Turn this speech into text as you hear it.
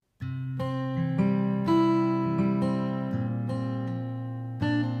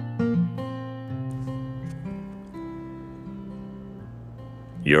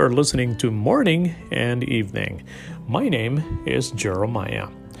You're listening to Morning and Evening. My name is Jeremiah.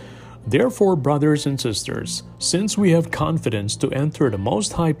 Therefore, brothers and sisters, since we have confidence to enter the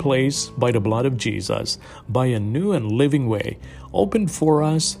Most High Place by the blood of Jesus, by a new and living way, opened for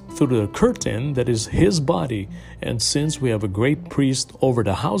us through the curtain that is His body, and since we have a great priest over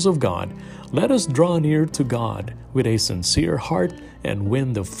the house of God, let us draw near to God with a sincere heart and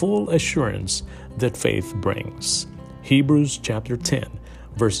win the full assurance that faith brings. Hebrews chapter 10,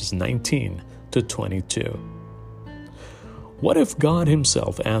 verses 19 to 22. What if God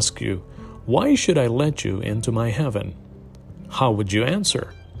Himself asked you, "Why should I let you into my heaven?" How would you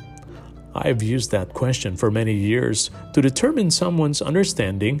answer? I've used that question for many years to determine someone's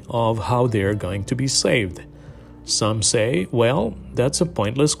understanding of how they're going to be saved. Some say, well, that's a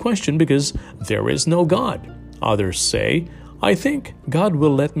pointless question because there is no God. Others say, I think God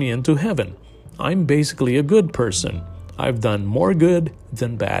will let me into heaven. I'm basically a good person. I've done more good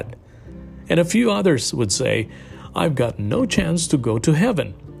than bad. And a few others would say, I've got no chance to go to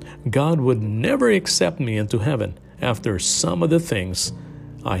heaven. God would never accept me into heaven after some of the things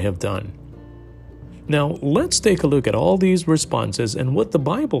I have done. Now, let's take a look at all these responses and what the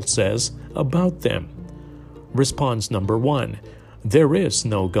Bible says about them. Response number 1, there is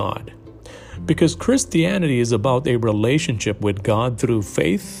no God. Because Christianity is about a relationship with God through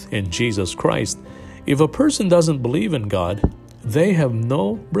faith in Jesus Christ, if a person doesn't believe in God, they have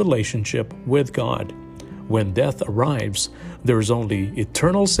no relationship with God. When death arrives, there is only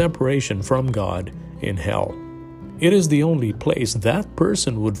eternal separation from God in hell. It is the only place that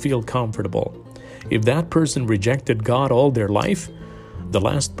person would feel comfortable. If that person rejected God all their life, the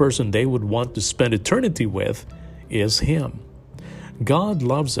last person they would want to spend eternity with is Him. God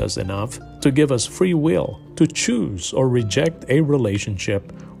loves us enough to give us free will to choose or reject a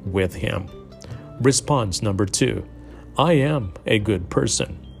relationship with Him. Response number 2, I am a good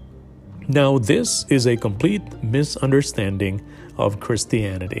person. Now, this is a complete misunderstanding of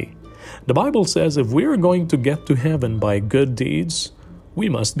Christianity. The Bible says if we are going to get to heaven by good deeds, we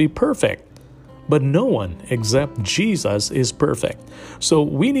must be perfect. But no one except Jesus is perfect. So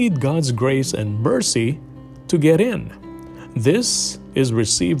we need God's grace and mercy to get in. This is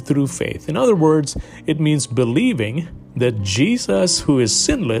received through faith. In other words, it means believing that Jesus, who is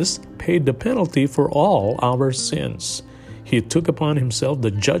sinless, paid the penalty for all our sins. He took upon Himself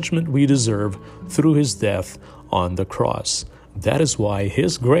the judgment we deserve through His death on the cross. That is why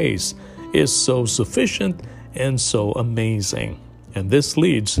His grace is so sufficient and so amazing. And this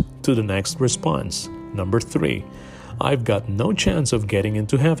leads to the next response. Number 3, I've got no chance of getting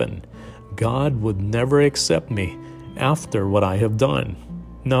into heaven. God would never accept me after what I have done.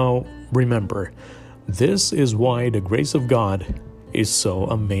 Now, remember, this is why the grace of God is so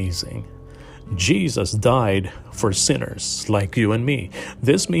amazing. Jesus died for sinners like you and me.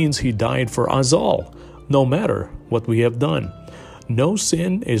 This means He died for us all, no matter what we have done. No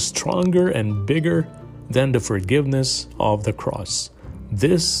sin is stronger and bigger than the forgiveness of the cross.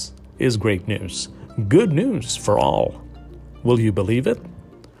 This is great news. Good news for all. Will you believe it?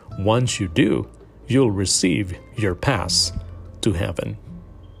 Once you do, you'll receive your pass to heaven.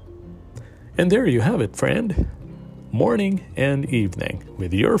 And there you have it, friend. Morning and Evening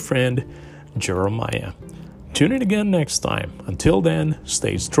with your friend, Jeremiah. Tune in again next time. Until then,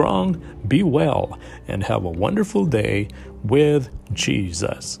 stay strong, be well, and have a wonderful day with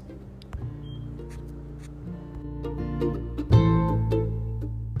Jesus.